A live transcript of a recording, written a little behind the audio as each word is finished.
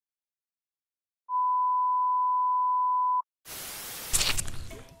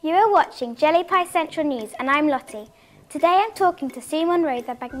You are watching Jelly Pie Central News and I'm Lottie. Today I'm talking to Sue Monroe,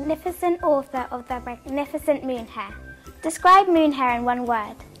 the magnificent author of The Magnificent Moon Hare. Describe Moon Hare in one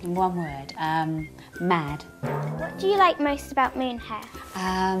word. In one word, mad. What do you like most about Moon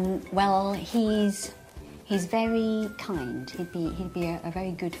Hare? Well, he's very kind. He'd be a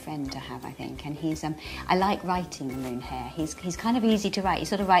very good friend to have, I think. And I like writing the Moon Hare. He's kind of easy to write. He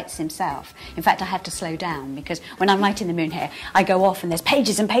sort of writes himself. In fact, I have to slow down because when I'm writing the Moon Hare, I go off and there's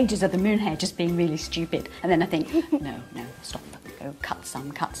pages and pages of the Moon Hare just being really stupid. And then I think, no, stop. Go cut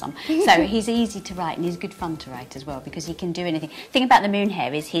some. So he's easy to write and he's good fun to write as well because he can do anything. The thing about the Moon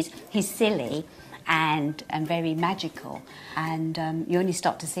Hare is he's silly and very magical, and you only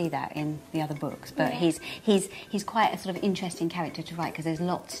start to see that in the other books. But he's quite a sort of interesting character to write because there's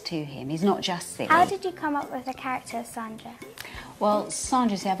lots to him. He's not just silly. How did you come up with the character of Sandra? Well,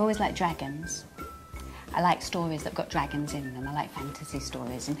 Sandra, see, I've always liked dragons. I like stories that've got dragons in them. I like fantasy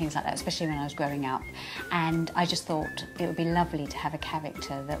stories and things like that, especially when I was growing up. And I just thought it would be lovely to have a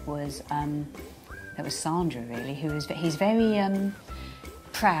character that was Sandra, really. He's very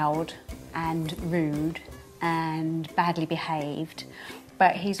proud and rude and badly behaved,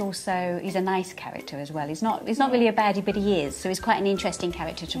 but he's a nice character as well. He's not really a baddie, but he is. So he's quite an interesting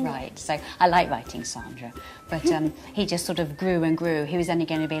character to write. So I like writing Sandra, but he just sort of grew and grew. He was only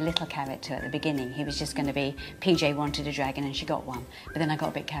going to be a little character at the beginning. He was just going to be PJ wanted a dragon and she got one, but then I got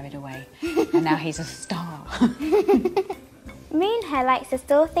a bit carried away, and now he's a star. Moon Hare likes to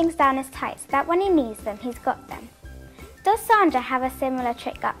store things down his tight so that when he needs them, he's got them. Does Sandra have a similar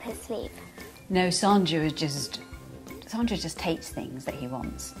trick up his sleeve? No, Sandra just takes things that he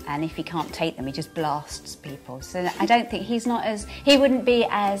wants, and if he can't take them, he just blasts people. So I don't think he wouldn't be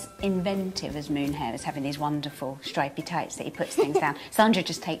as inventive as Moon Hare, as having these wonderful stripy tights that he puts things down. Sandra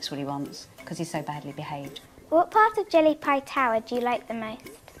just takes what he wants because he's so badly behaved. What part of Jelly Pie Tower do you like the most?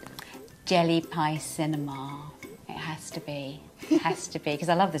 Jelly Pie Cinema. It has to be. It has to be, because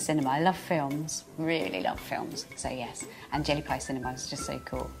I love the cinema. I love films, really love films. So yes, and Jelly Pie Cinema is just so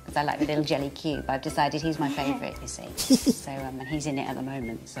cool because I like the little jelly cube. I've decided he's my favourite, you see. So and he's in it at the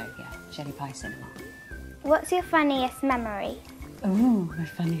moment. So yeah, Jelly Pie Cinema. What's your funniest memory? Ooh, my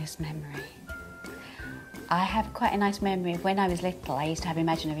funniest memory. I have quite a nice memory of when I was little. I used to have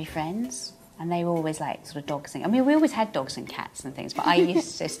imaginary friends. And they were always like sort of dogs and... I mean, we always had dogs and cats and things, but I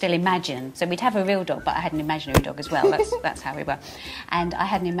used to still imagine. So we'd have a real dog, but I had an imaginary dog as well. That's how we were. And I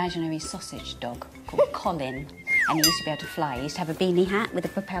had an imaginary sausage dog called Colin. And he used to be able to fly. He used to have a beanie hat with a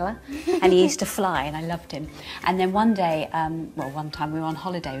propeller, and he used to fly, and I loved him. And then one day, one time we were on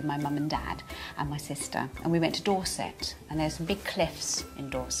holiday with my mum and dad and my sister, and we went to Dorset, and there's some big cliffs in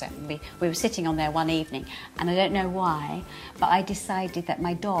Dorset. And we were sitting on there one evening, and I don't know why, but I decided that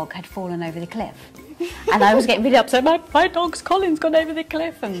my dog had fallen over the cliff. And I was getting really upset, my dog's Colin's gone over the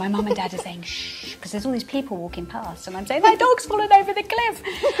cliff, and my mum and dad are saying, shh, because there's all these people walking past, and I'm saying, my dog's fallen over the cliff.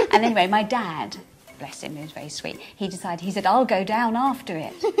 And anyway, my dad, bless him, he was very sweet. He said, I'll go down after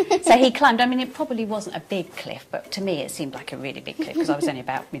it. So he climbed. I mean, it probably wasn't a big cliff, but to me it seemed like a really big cliff because I was only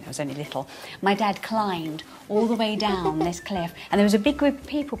I was only little. My dad climbed all the way down this cliff, and there was a big group of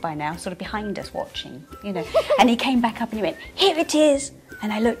people by now sort of behind us watching, and he came back up and he went, here it is.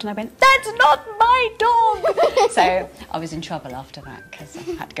 And I looked and I went, that's not my dog! So I was in trouble after that because I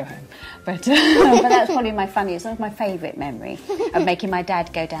had to go home. But that's probably my funniest, that was my favourite memory of making my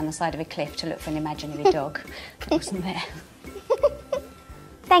dad go down the side of a cliff to look for an imaginary dog that wasn't there.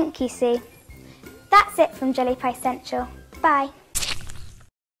 Thank you, Sue. That's it from Jelly Pie Central. Bye.